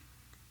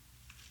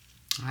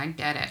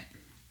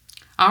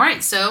 All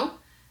right, so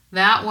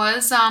that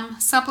was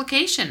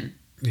supplication.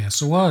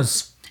 Yes, it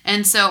was.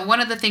 And so one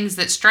of the things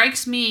that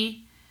strikes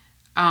me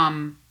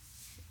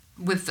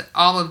with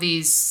all of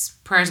these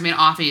prayers, I mean,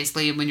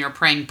 obviously, when you're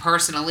praying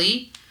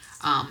personally,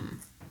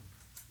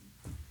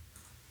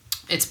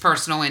 it's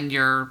personal and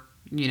you're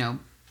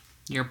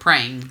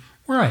praying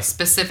Right.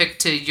 specific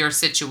to your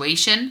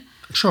situation.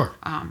 Sure.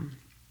 And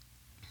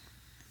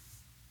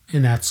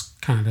that's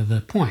kind of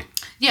the point.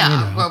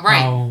 Yeah, well,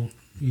 right. How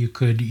you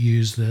could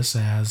use this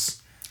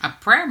as a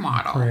prayer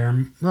model.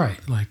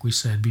 Right, like we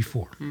said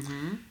before.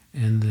 Mm-hmm.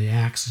 And the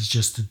axe is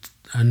just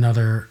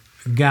another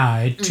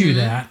guide to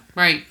that.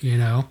 Right.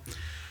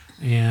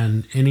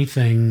 And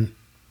anything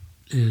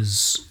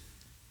is,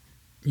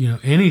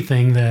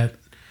 anything that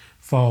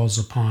falls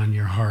upon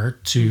your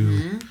heart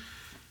to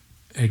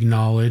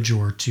acknowledge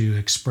or to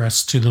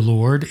express to the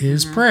Lord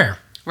is prayer.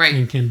 Right.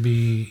 And can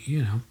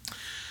be,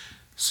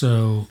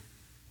 so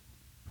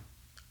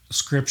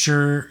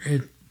Scripture,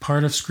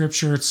 part of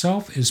Scripture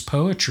itself is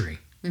poetry.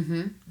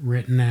 Mm-hmm.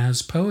 Written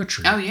as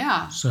poetry. Oh,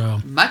 yeah.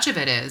 So much of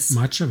it is.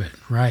 Much of it,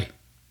 right.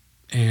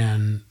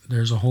 And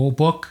there's a whole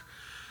book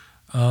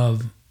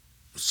of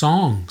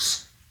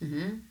songs.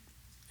 Mm-hmm.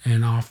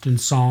 And often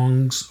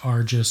songs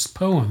are just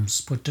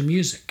poems put to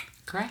music.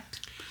 Correct.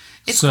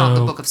 It's called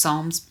the Book of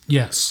Psalms.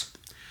 Yes.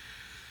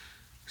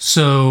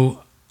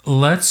 So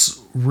let's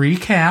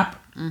recap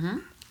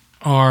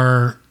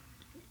our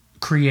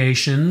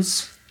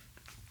creations,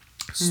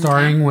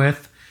 starting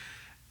with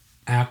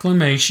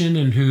acclamation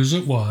and whose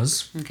it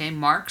was. Okay,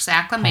 Mark's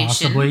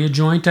acclamation. Possibly a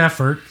joint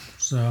effort.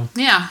 So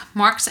Yeah,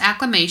 Mark's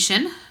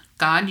acclamation.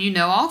 God, you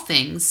know all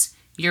things.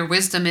 Your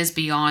wisdom is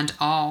beyond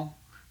all.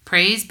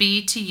 Praise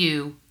be to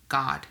you,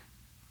 God.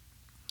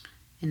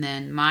 And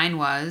then mine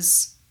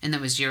was, and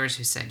it was yours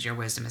who said your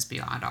wisdom is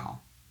beyond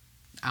all.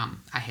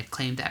 I had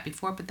claimed that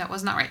before, but that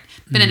was not right.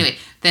 But anyway,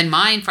 then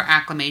mine for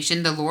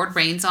acclamation, the Lord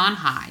reigns on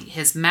high.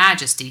 His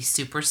majesty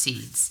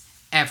supersedes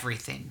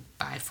everything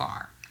by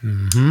far.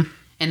 Mm-hmm.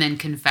 And then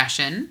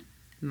confession,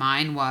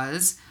 mine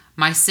was,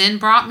 my sin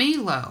brought me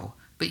low,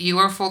 but you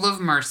are full of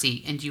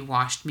mercy and you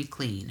washed me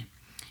clean.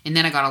 And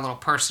then I got a little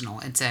personal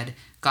and said,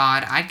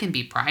 God, I can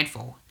be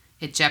prideful.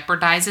 It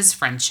jeopardizes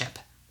friendship.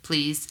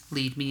 Please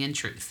lead me in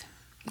truth.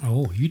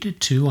 Oh, you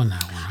did 2 on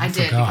that one. I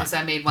did forgot. because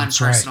I made one That's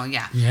personal,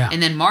 right. yeah.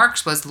 And then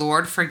Mark's was,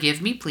 Lord,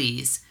 forgive me,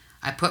 please.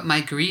 I put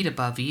my greed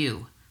above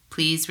you.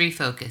 Please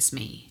refocus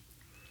me.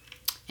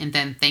 And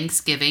then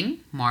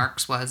Thanksgiving,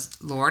 Mark's was,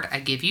 Lord, I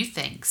give you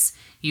thanks.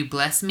 You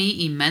bless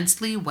me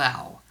immensely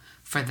well.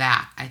 For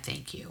that, I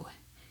thank you.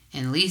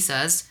 And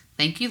Lisa's,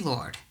 thank you,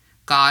 Lord.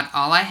 God,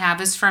 all I have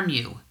is from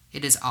you.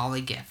 It is all a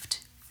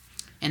gift.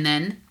 And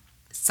then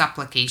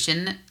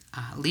supplication,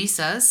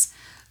 Lisa's,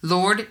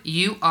 Lord,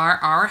 you are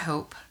our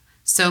hope.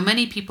 So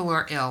many people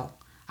are ill.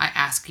 I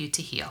ask you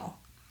to heal.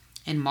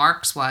 And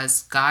Mark's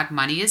was, God,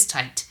 money is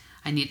tight.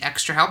 I need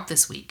extra help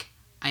this week.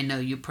 I know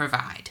you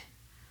provide.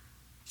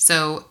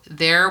 So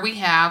there we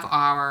have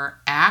our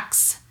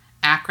ACTS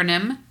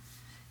acronym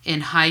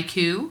in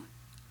haiku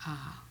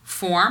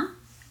form.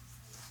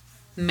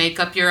 Make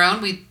up your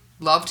own. We'd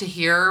love to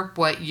hear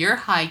what your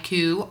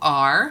haiku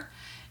are.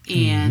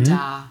 And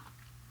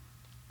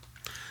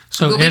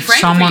so we'll if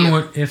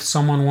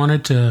someone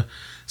wanted to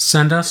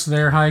send us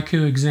their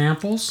haiku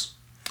examples,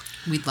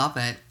 we'd love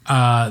it.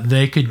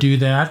 They could do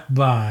that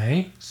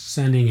by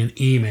sending an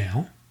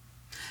email.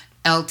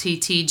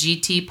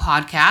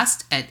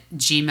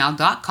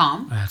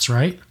 lttgtpodcast@gmail.com. That's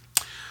right.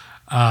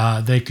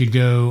 They could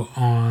go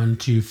on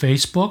to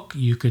Facebook.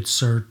 You could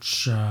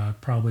search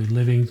probably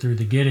Living Through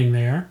the Getting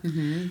There.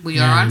 Mm-hmm. We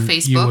are on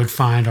Facebook. You would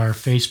find our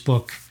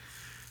Facebook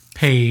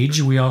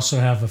page. We also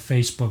have a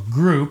Facebook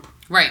group.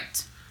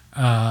 Right.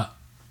 Well,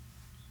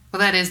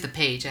 that is the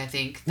page, I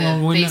think. The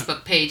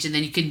Facebook page, and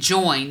then you can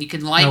join. You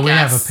can like us. We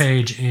have a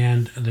page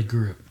and the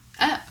group.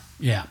 Oh.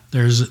 Yeah,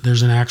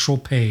 there's an actual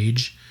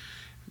page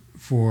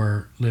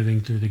for Living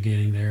Through the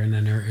Getting There, and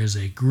then there is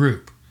a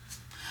group.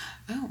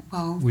 Oh,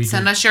 well,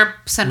 send us your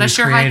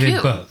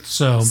haiku. Both.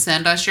 So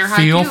send us your haiku.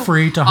 Feel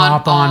free to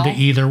hop on to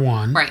either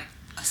one. Right.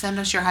 Send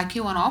us your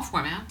haiku on all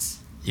formats.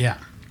 Yeah.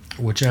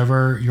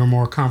 Whichever you're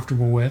more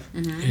comfortable with.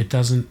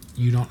 Mm-hmm.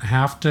 You don't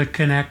have to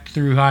connect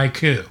through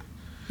haiku.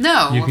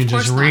 No, you can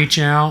just reach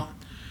out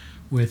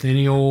with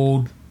any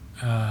old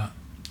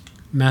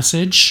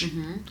message.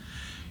 Mm-hmm.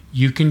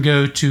 You can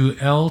go to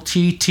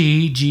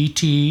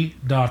lttgt.com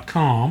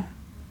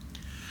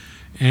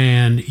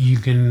and you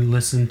can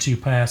listen to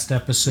past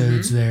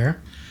episodes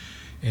there.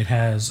 It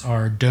has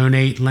our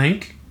donate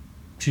link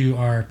to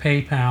our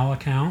PayPal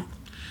account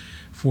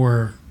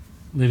for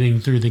Living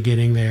Through the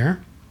Getting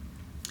There.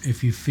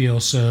 If you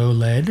feel so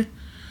led,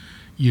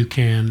 you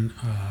can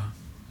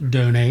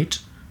donate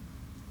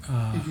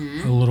a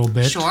little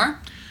bit. Sure.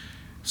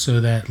 So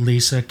that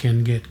Lisa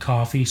can get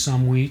coffee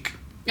some week.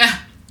 Yeah,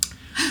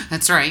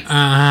 that's right.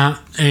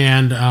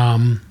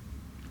 And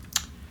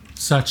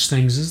such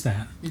things as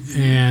that.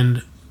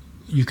 And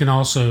you can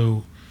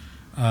also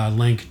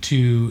link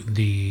to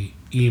the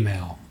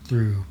email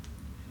through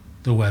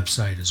the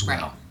website as well.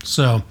 Right.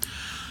 So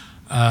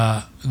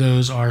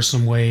those are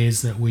some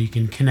ways that we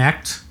can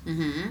connect.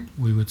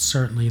 We would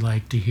certainly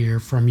like to hear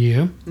from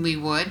you. We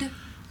would.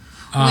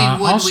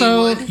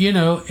 Also, you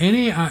know,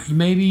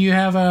 maybe you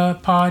have a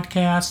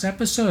podcast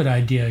episode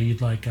idea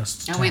you'd like us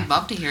to tackle. We'd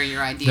love to hear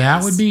your ideas.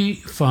 That would be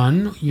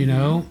fun, you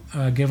know.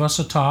 Give us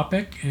a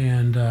topic,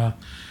 and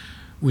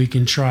we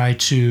can try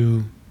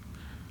to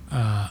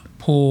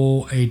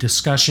pull a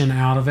discussion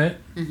out of it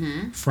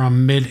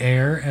from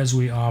mid-air, as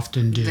we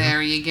often do.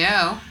 There you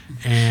go.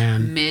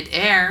 And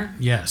mid-air.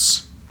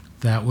 Yes,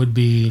 that would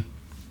be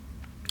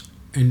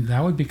kind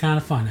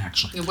of fun,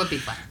 actually. It would be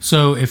fun.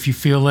 So if you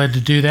feel led to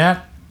do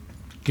that,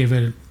 give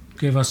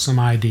us some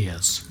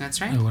ideas.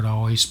 That's right. It would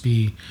always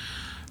be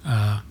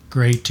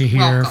great to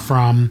hear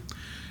from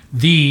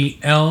the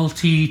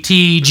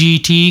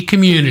LTTGT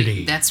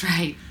community. That's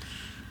right.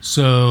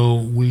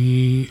 So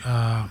we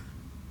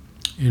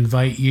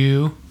invite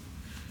you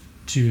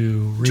to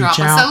reach out.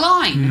 Drop us a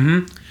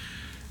line.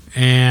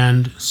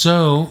 And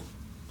so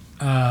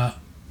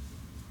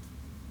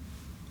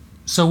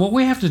what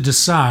we have to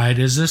decide,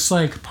 is this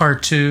like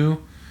part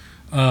 2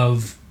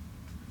 of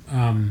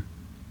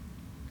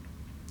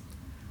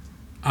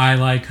I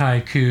like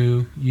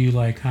haiku, you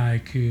like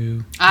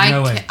haiku.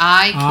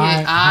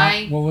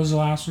 What was the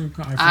last one?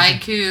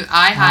 Haiku,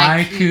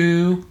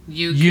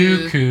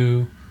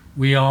 Yuku.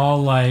 We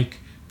all like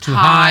to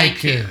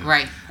haiku.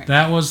 Right.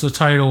 That was the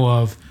title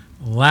of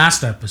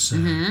last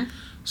episode.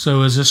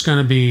 So is this going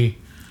to be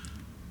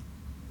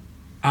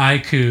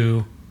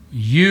haiku,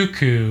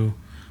 Yuku,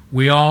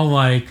 we all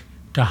like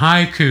to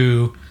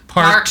haiku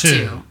part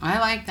 2. I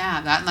like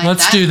that.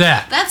 Let's do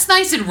that. That's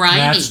nice and rhymey.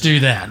 Let's do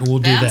that. We'll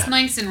do that. That's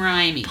nice and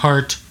rhymey.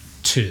 Part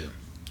 2.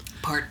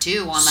 Part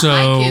 2 on the so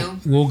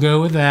haiku. We'll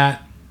go with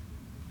that,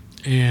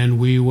 and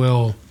we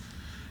will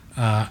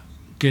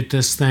get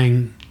this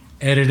thing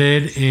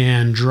edited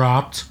and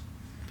dropped.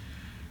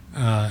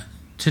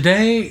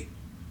 Today,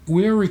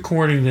 we're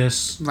recording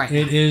this. Right.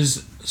 It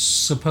is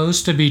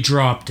supposed to be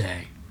drop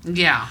day.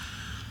 Yeah.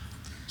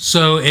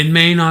 So it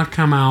may not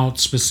come out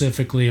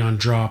specifically on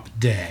drop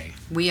day.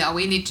 We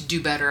need to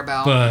do better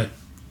about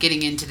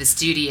getting into the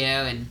studio,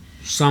 and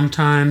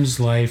sometimes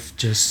life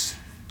just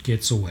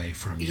gets away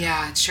from you.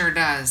 Yeah, it sure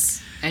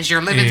does. As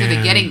you're living through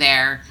the getting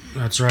there.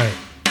 That's right.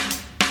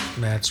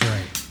 That's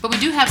right. But we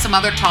do have some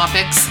other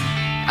topics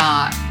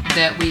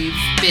that we've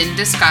been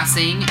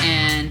discussing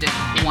and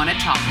want to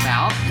talk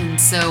about,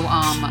 and so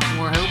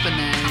we're hoping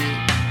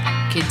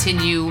to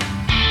continue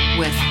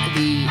with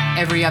the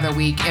every other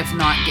week, if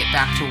not get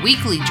back to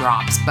weekly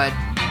drops. But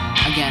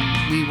again,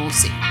 we will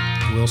see.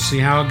 We'll see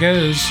how it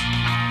goes.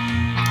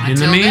 In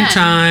the Until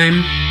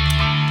meantime,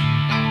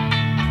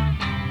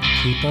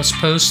 keep us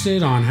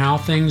posted on how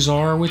things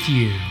are with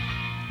you.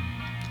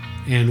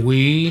 And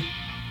we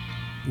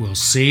will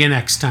see you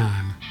next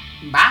time.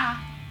 Bye.